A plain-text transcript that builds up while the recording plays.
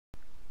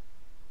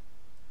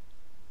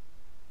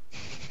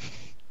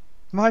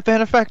My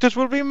benefactors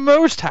will be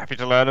most happy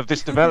to learn of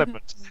this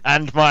development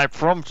and my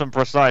prompt and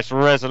precise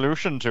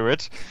resolution to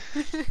it.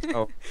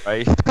 Oh,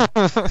 right.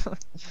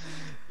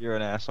 You're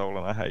an asshole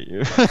and I hate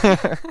you.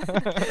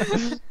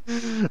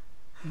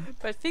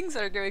 But things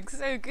are going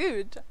so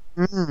good.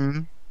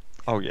 Mm.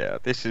 Oh yeah,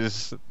 this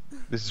is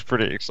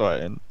pretty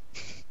exciting.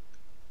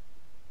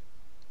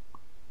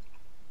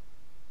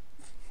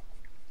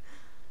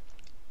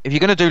 If you're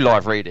going to do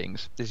live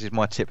readings, this is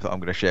my tip that I'm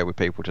going to share with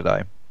people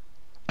today.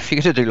 If you're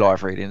going to do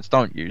live readings,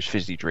 don't use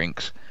fizzy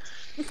drinks.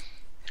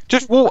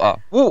 Just water.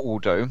 Water will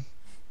do.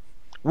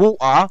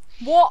 Water.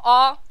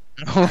 Water.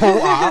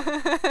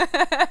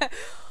 Water.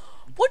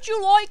 Would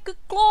you like a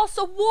glass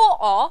of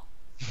water?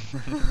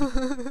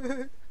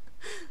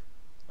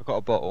 I've got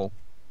a bottle.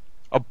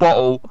 A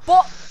bottle.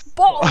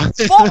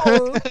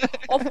 Bottle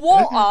of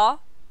water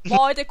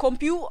by the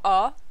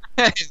computer.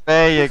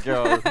 There you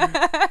go.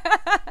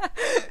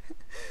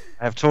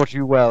 I have taught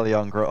you well,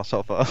 young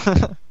grasshopper.